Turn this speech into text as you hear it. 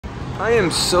I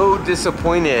am so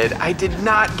disappointed. I did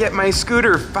not get my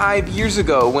scooter 5 years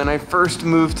ago when I first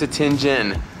moved to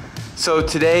Tianjin. So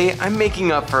today I'm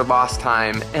making up for lost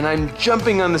time and I'm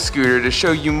jumping on the scooter to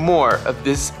show you more of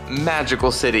this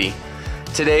magical city.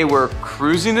 Today we're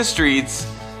cruising the streets.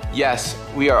 Yes,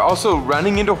 we are also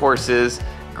running into horses,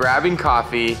 grabbing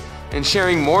coffee, and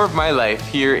sharing more of my life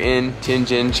here in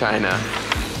Tianjin, China.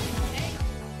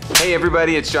 Hey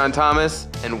everybody, it's John Thomas,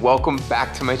 and welcome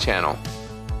back to my channel.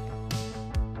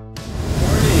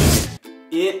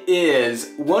 It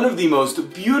is one of the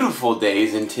most beautiful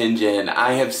days in Tianjin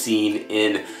I have seen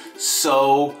in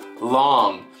so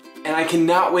long. And I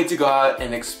cannot wait to go out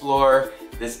and explore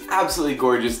this absolutely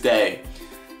gorgeous day.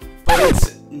 But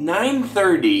it's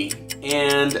 9:30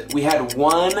 and we had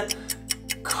one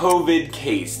COVID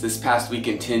case this past week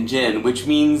in Tianjin, which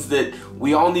means that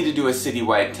we all need to do a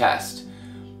citywide test.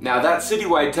 Now that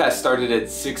citywide test started at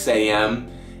 6 a.m.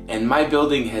 and my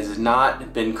building has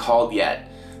not been called yet.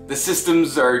 The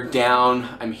systems are down,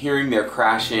 I'm hearing they're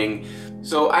crashing.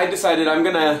 So I decided I'm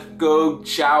gonna go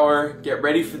shower, get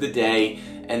ready for the day,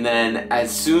 and then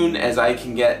as soon as I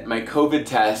can get my COVID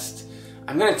test,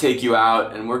 I'm gonna take you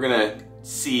out and we're gonna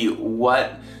see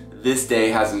what this day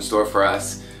has in store for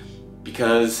us.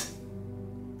 Because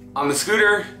on the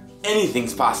scooter,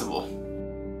 anything's possible.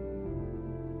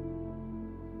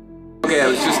 Okay, I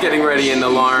was just getting ready and the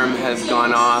alarm has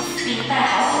gone off.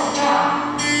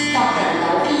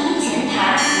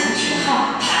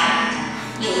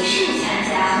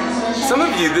 Some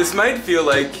of you, this might feel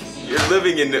like you're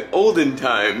living in the olden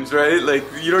times, right? Like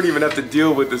you don't even have to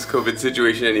deal with this COVID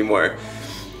situation anymore.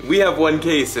 We have one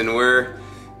case and we're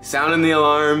sounding the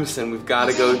alarms and we've got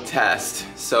to go test.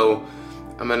 So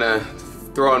I'm gonna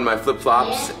throw on my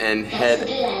flip-flops and head.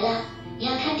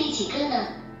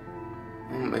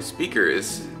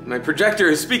 My projector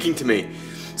is speaking to me.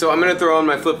 So I'm gonna throw on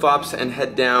my flip-flops and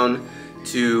head down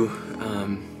to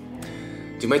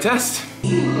do my test.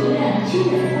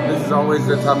 This is always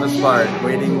the toughest part,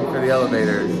 waiting for the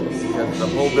elevators, because the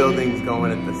whole building's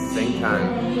going at the same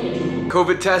time.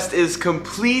 COVID test is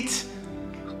complete.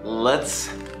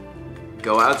 Let's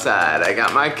go outside. I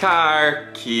got my car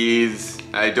keys.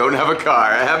 I don't have a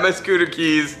car. I have my scooter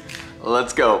keys.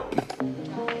 Let's go.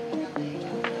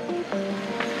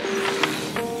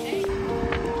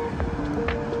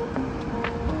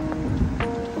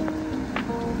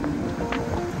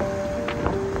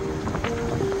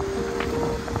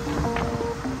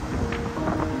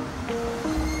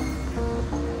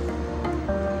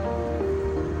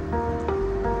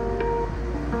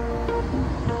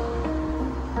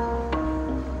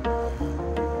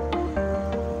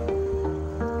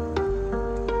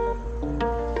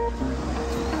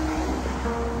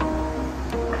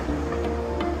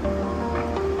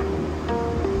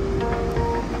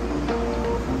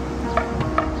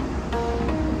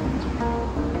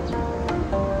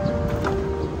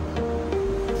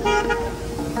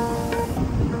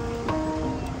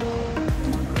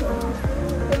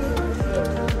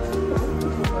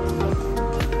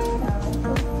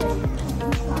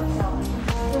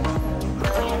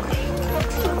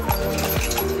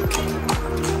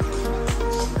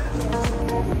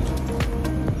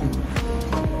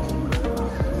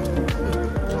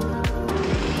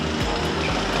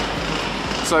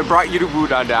 So I brought you to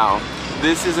Wudadao.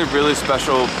 This is a really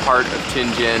special part of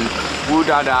Tianjin.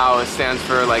 Wudadao stands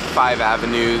for like 5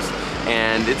 avenues,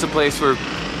 and it's a place where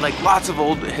like lots of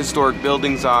old historic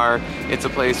buildings are. It's a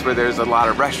place where there's a lot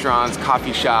of restaurants,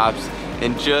 coffee shops,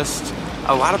 and just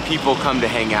a lot of people come to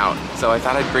hang out. So I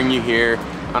thought I'd bring you here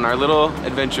on our little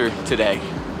adventure today.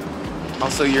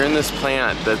 Also, you're in this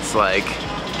plant that's like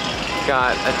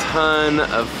got a ton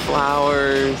of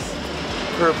flowers,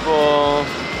 purple.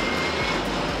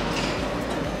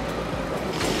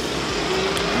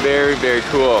 Very, very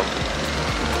cool.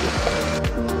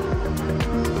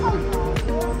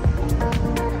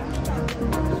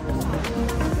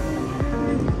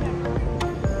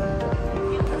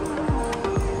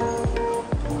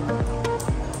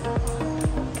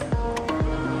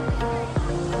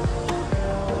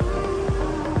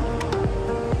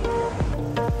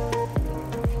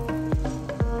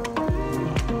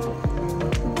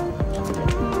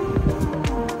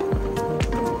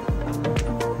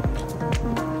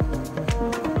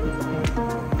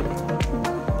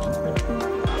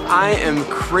 I am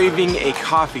craving a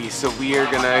coffee, so we are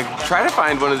gonna try to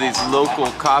find one of these local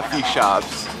coffee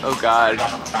shops. Oh God,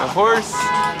 the horse.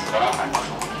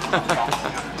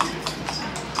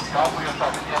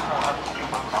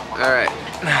 All right,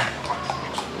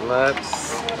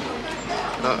 let's,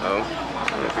 uh-oh, I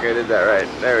don't think I did that right.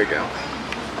 There we go.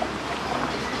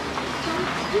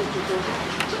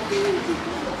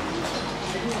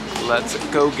 Let's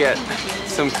go get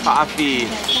some coffee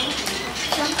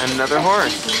and another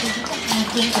horse.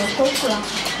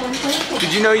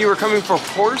 Did you know you were coming for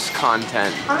horse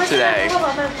content today?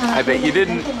 I bet you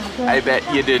didn't. I bet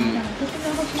you didn't.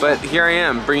 But here I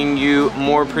am, bringing you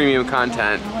more premium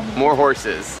content, more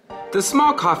horses. The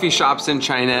small coffee shops in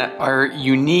China are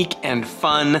unique and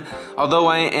fun. Although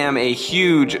I am a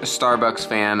huge Starbucks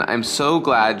fan, I'm so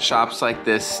glad shops like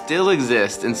this still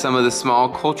exist in some of the small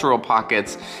cultural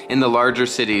pockets in the larger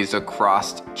cities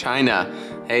across China.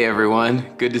 Hey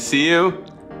everyone, good to see you.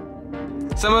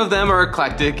 Some of them are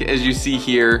eclectic, as you see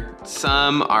here.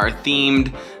 Some are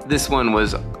themed. This one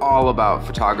was all about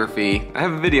photography. I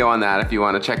have a video on that if you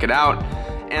want to check it out.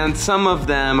 And some of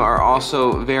them are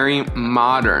also very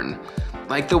modern,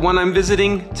 like the one I'm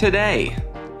visiting today.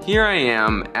 Here I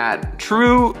am at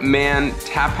True Man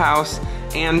Tap House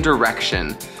and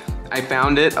Direction. I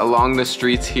found it along the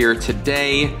streets here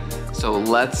today, so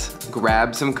let's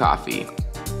grab some coffee.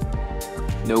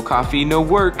 No coffee, no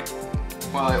work.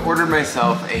 Well, I ordered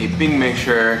myself a Bing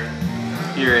mixture.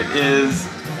 Here it is.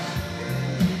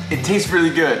 It tastes really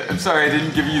good. I'm sorry I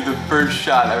didn't give you the first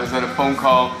shot. I was on a phone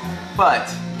call, but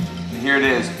here it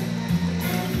is.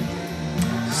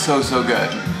 So, so good.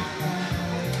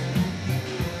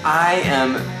 I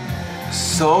am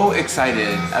so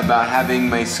excited about having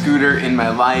my scooter in my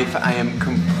life. I am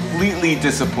completely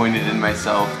disappointed in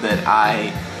myself that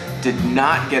I did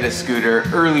not get a scooter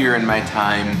earlier in my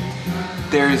time.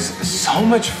 There's so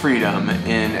much freedom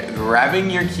in grabbing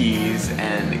your keys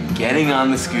and getting on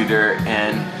the scooter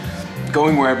and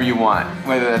going wherever you want,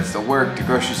 whether that's to work, to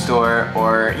grocery store,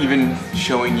 or even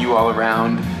showing you all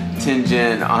around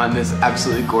Tianjin on this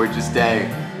absolutely gorgeous day.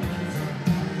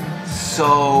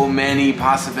 So many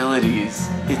possibilities.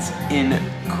 It's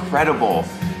incredible.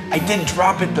 I did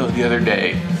drop it though the other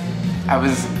day. I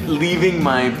was leaving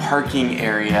my parking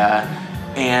area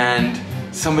and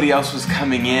somebody else was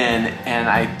coming in and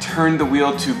I turned the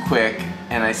wheel too quick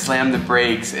and I slammed the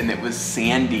brakes and it was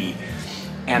sandy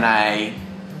and I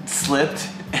slipped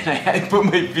and I had to put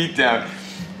my feet down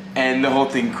and the whole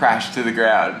thing crashed to the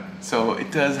ground. So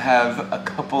it does have a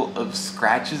couple of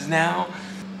scratches now,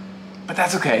 but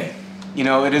that's okay. You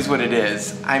know, it is what it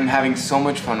is. I'm having so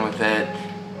much fun with it.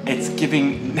 It's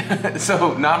giving,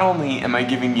 so not only am I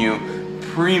giving you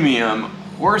premium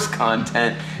horse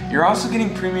content, you're also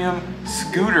getting premium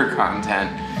scooter content.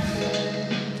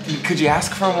 Could you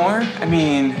ask for more? I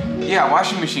mean, yeah,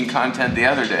 washing machine content the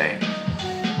other day.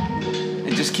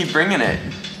 And just keep bringing it.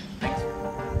 Thanks.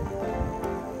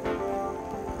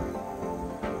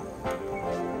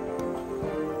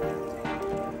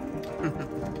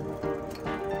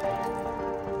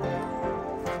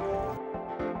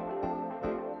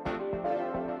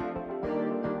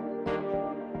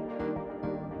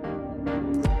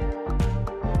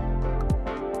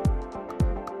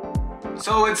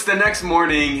 So it's the next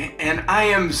morning and I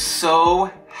am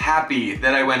so happy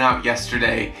that I went out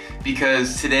yesterday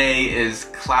because today is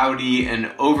cloudy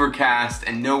and overcast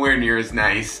and nowhere near as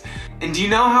nice. And do you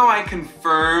know how I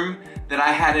confirm that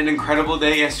I had an incredible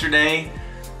day yesterday?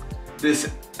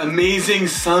 This amazing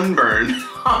sunburn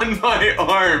on my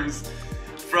arms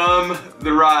from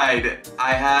the ride.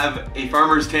 I have a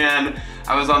farmer's tan.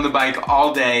 I was on the bike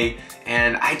all day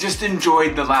and I just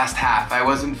enjoyed the last half. I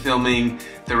wasn't filming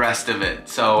the rest of it.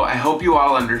 So I hope you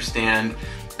all understand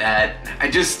that I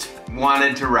just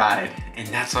wanted to ride and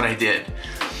that's what I did.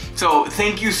 So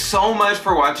thank you so much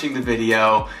for watching the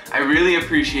video. I really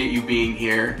appreciate you being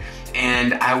here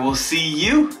and I will see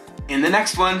you in the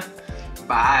next one.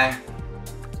 Bye.